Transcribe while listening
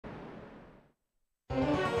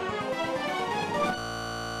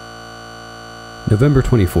November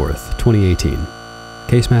 24th, 2018.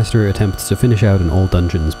 Casemaster attempts to finish out an All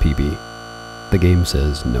Dungeons PB. The game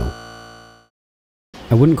says no.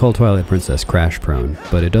 I wouldn't call Twilight Princess crash-prone,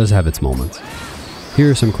 but it does have its moments.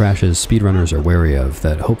 Here are some crashes speedrunners are wary of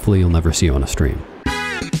that hopefully you'll never see on a stream.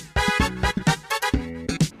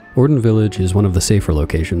 Orden Village is one of the safer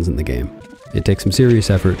locations in the game. It takes some serious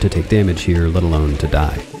effort to take damage here, let alone to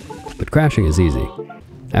die. But crashing is easy.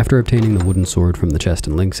 After obtaining the wooden sword from the chest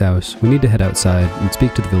in Link's house, we need to head outside and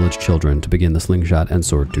speak to the village children to begin the slingshot and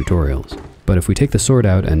sword tutorials. But if we take the sword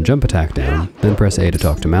out and jump attack down, then press A to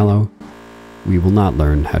talk to Malo, we will not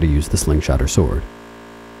learn how to use the slingshot or sword.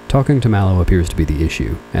 Talking to Malo appears to be the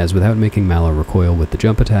issue, as without making Malo recoil with the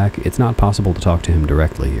jump attack, it's not possible to talk to him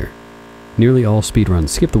directly here. Nearly all speedruns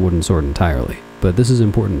skip the wooden sword entirely, but this is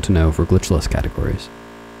important to know for glitchless categories.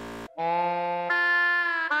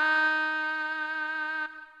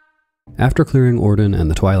 After clearing Orden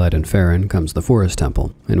and the Twilight and Farron comes the Forest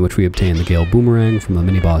Temple, in which we obtain the Gale Boomerang from the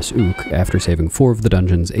mini-boss Ook after saving 4 of the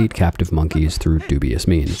dungeon's 8 captive monkeys through dubious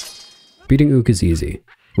means. Beating Ook is easy.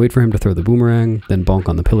 Wait for him to throw the boomerang, then bonk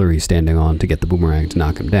on the pillar he's standing on to get the boomerang to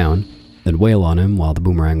knock him down, then wail on him while the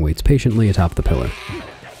boomerang waits patiently atop the pillar.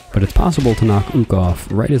 But it's possible to knock Ook off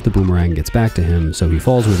right as the boomerang gets back to him so he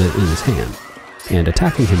falls with it in his hand, and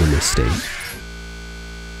attacking him in this state,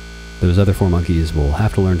 those other 4 monkeys will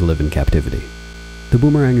have to learn to live in captivity. The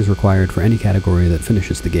boomerang is required for any category that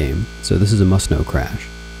finishes the game, so this is a must-know crash.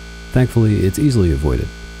 Thankfully, it's easily avoided.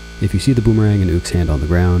 If you see the boomerang in Ook's hand on the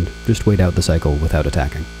ground, just wait out the cycle without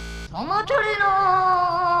attacking.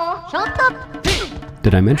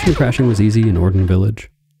 Did I mention crashing was easy in Orden Village?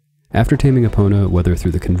 After taming Epona, whether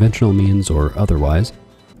through the conventional means or otherwise,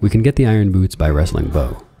 we can get the iron boots by wrestling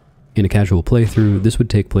Bow. In a casual playthrough, this would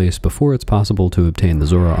take place before it's possible to obtain the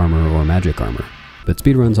Zora armor or magic armor, but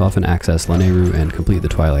speedruns often access Lanayru and complete the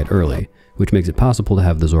Twilight early, which makes it possible to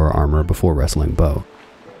have the Zora armor before wrestling Bow.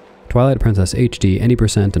 Twilight Princess HD any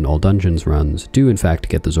percent and all dungeons runs do in fact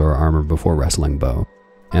get the Zora armor before wrestling Bow,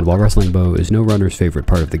 and while wrestling Bow is no runner's favorite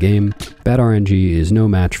part of the game, bad RNG is no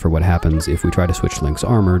match for what happens if we try to switch Link's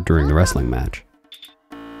armor during the wrestling match.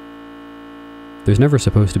 There's never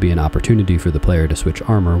supposed to be an opportunity for the player to switch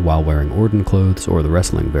armor while wearing Orden clothes or the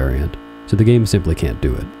wrestling variant, so the game simply can't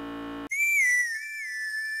do it.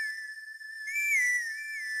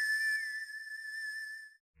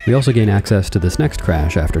 We also gain access to this next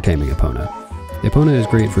crash after taming Epona. Epona is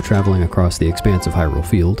great for traveling across the expanse of Hyrule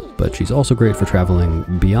Field, but she's also great for traveling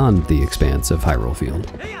beyond the expanse of Hyrule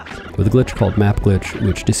Field. With a glitch called Map Glitch,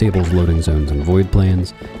 which disables loading zones and void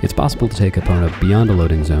planes, it's possible to take Epona beyond a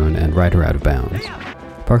loading zone and ride her out of bounds.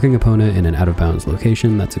 Parking Epona in an out-of-bounds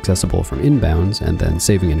location that's accessible from inbounds, and then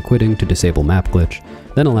saving and quitting to disable Map Glitch,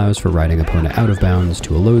 then allows for riding Epona out of bounds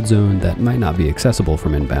to a load zone that might not be accessible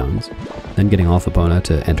from inbounds, then getting off Epona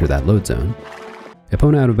to enter that load zone.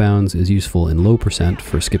 Epona out of bounds is useful in low percent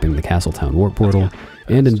for skipping the Castletown warp portal,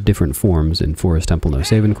 and in different forms in Forest Temple no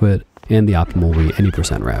save and quit, and the optimal Wii any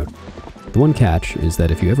percent route. The one catch is that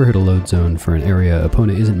if you ever hit a load zone for an area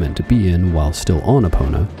Epona isn't meant to be in while still on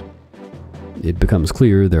Epona, it becomes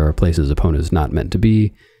clear there are places Epona's not meant to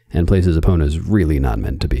be, and places Epona's really not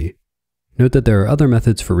meant to be. Note that there are other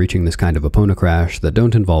methods for reaching this kind of Epona crash that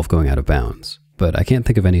don't involve going out of bounds, but I can't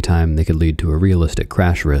think of any time they could lead to a realistic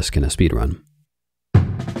crash risk in a speedrun.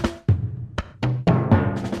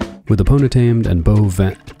 With Epona tamed and Bow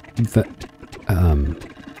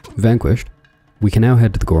vanquished, we can now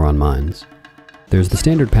head to the Goron Mines. There's the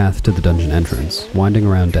standard path to the dungeon entrance, winding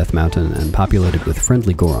around Death Mountain and populated with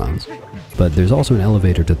friendly Gorons, but there's also an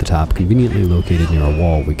elevator to the top conveniently located near a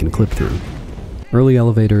wall we can clip through. Early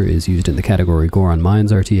elevator is used in the category Goron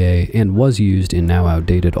Mines RTA and was used in now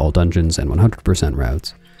outdated all dungeons and 100%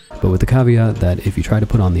 routes, but with the caveat that if you try to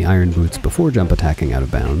put on the iron boots before jump attacking out of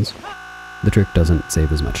bounds, the trick doesn't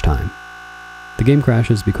save as much time. The game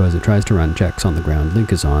crashes because it tries to run checks on the ground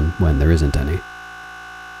Link is on when there isn't any.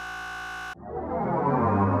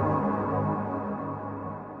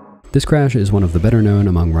 This crash is one of the better known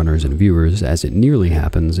among runners and viewers, as it nearly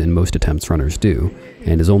happens in most attempts runners do,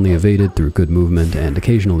 and is only evaded through good movement and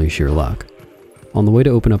occasionally sheer luck. On the way to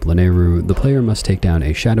open up Lanayru, the player must take down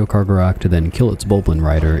a Shadow Kargarok to then kill its Bulblin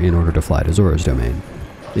rider in order to fly to Zora's domain.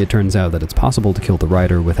 It turns out that it's possible to kill the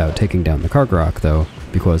rider without taking down the Kargarok though,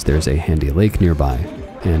 because there's a handy lake nearby,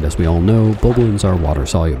 and as we all know, Bulblins are water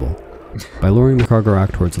soluble. By luring the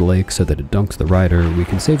Kargarok towards the lake so that it dunks the rider, we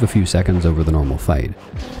can save a few seconds over the normal fight,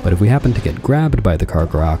 but if we happen to get grabbed by the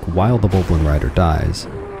Kargarok while the Bulblin rider dies,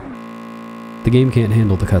 the game can't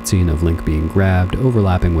handle the cutscene of Link being grabbed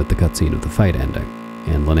overlapping with the cutscene of the fight ending,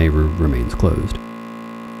 and Lanayru remains closed.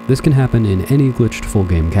 This can happen in any glitched full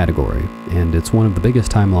game category, and it's one of the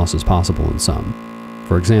biggest time losses possible in some.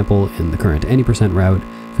 For example, in the current any % route,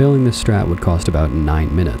 failing this strat would cost about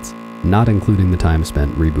 9 minutes, not including the time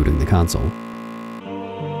spent rebooting the console.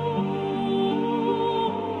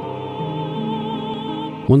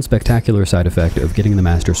 One spectacular side effect of getting the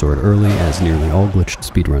Master Sword early, as nearly all glitched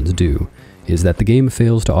speedruns do, is that the game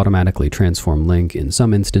fails to automatically transform Link in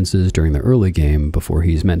some instances during the early game before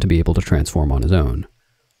he's meant to be able to transform on his own.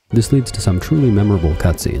 This leads to some truly memorable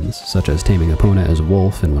cutscenes, such as taming Epona as a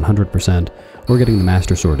wolf in 100%, or getting the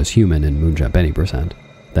Master Sword as human in Moonjump any %,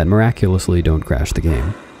 that miraculously don't crash the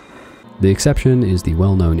game. The exception is the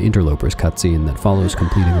well-known Interlopers cutscene that follows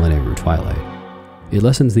completing Lanayru Twilight. It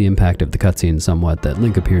lessens the impact of the cutscene somewhat that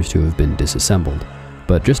Link appears to have been disassembled,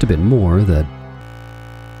 but just a bit more that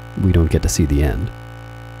we don't get to see the end.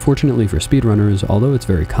 Fortunately for speedrunners, although it's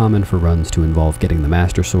very common for runs to involve getting the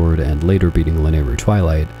Master Sword and later beating Lanayru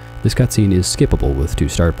Twilight, this cutscene is skippable with 2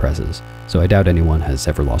 start presses, so I doubt anyone has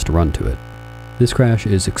ever lost a run to it. This crash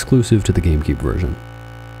is exclusive to the GameCube version.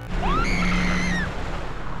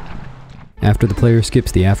 After the player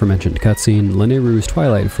skips the aforementioned cutscene, Lanayru is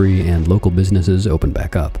Twilight free and local businesses open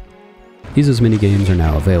back up. Iza's minigames are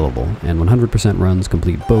now available, and 100% runs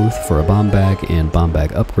complete both for a bomb bag and bomb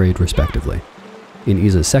bag upgrade respectively. In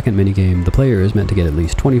Iza's second minigame, the player is meant to get at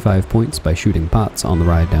least 25 points by shooting pots on the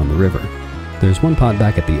ride down the river. There's one pot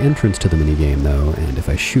back at the entrance to the minigame though, and if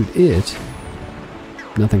I shoot it,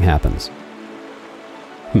 nothing happens.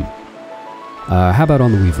 How about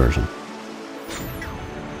on the Wii version?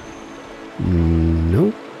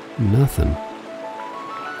 Nope, nothing.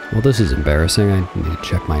 Well, this is embarrassing. I need to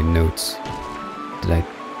check my notes. Did I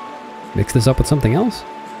mix this up with something else?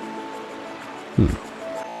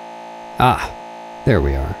 Ah, there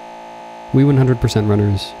we are. We 100%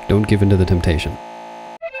 runners, don't give in to the temptation.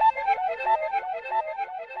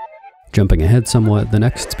 Jumping ahead somewhat, the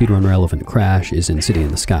next speedrun relevant crash is in City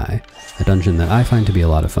in the Sky, a dungeon that I find to be a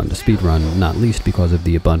lot of fun to speedrun, not least because of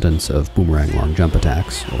the abundance of boomerang long jump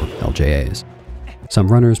attacks, or LJAs. Some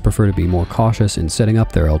runners prefer to be more cautious in setting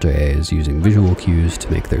up their LJAs using visual cues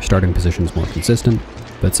to make their starting positions more consistent,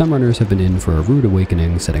 but some runners have been in for a rude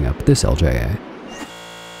awakening setting up this LJA.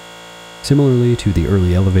 Similarly to the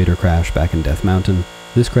early elevator crash back in Death Mountain,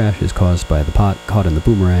 this crash is caused by the pot caught in the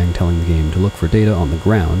boomerang telling the game to look for data on the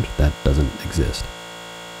ground that doesn't exist.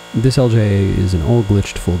 This LJA is in all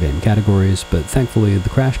glitched full game categories, but thankfully the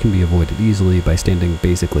crash can be avoided easily by standing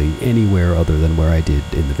basically anywhere other than where I did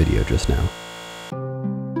in the video just now.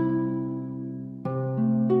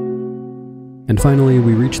 And finally,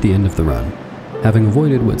 we reach the end of the run. Having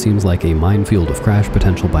avoided what seems like a minefield of crash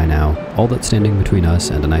potential by now, all that's standing between us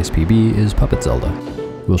and a nice PB is Puppet Zelda.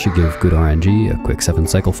 Will she give good RNG a quick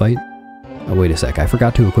 7-cycle fight? Oh wait a sec, I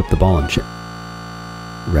forgot to equip the ball and chip.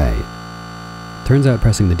 Right. Turns out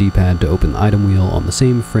pressing the D-pad to open the item wheel on the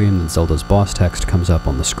same frame that Zelda's boss text comes up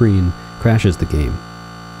on the screen crashes the game.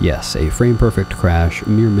 Yes, a frame-perfect crash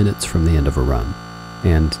mere minutes from the end of a run.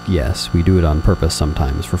 And yes, we do it on purpose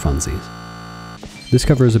sometimes for funsies. This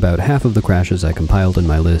covers about half of the crashes I compiled in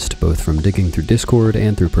my list, both from digging through Discord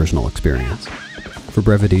and through personal experience. For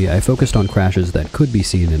brevity, I focused on crashes that could be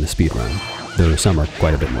seen in a speedrun, though some are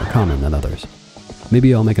quite a bit more common than others.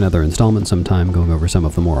 Maybe I'll make another installment sometime going over some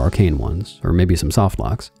of the more arcane ones, or maybe some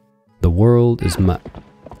softlocks. The world is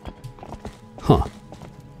Huh.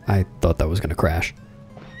 I thought that was gonna crash.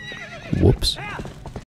 Whoops.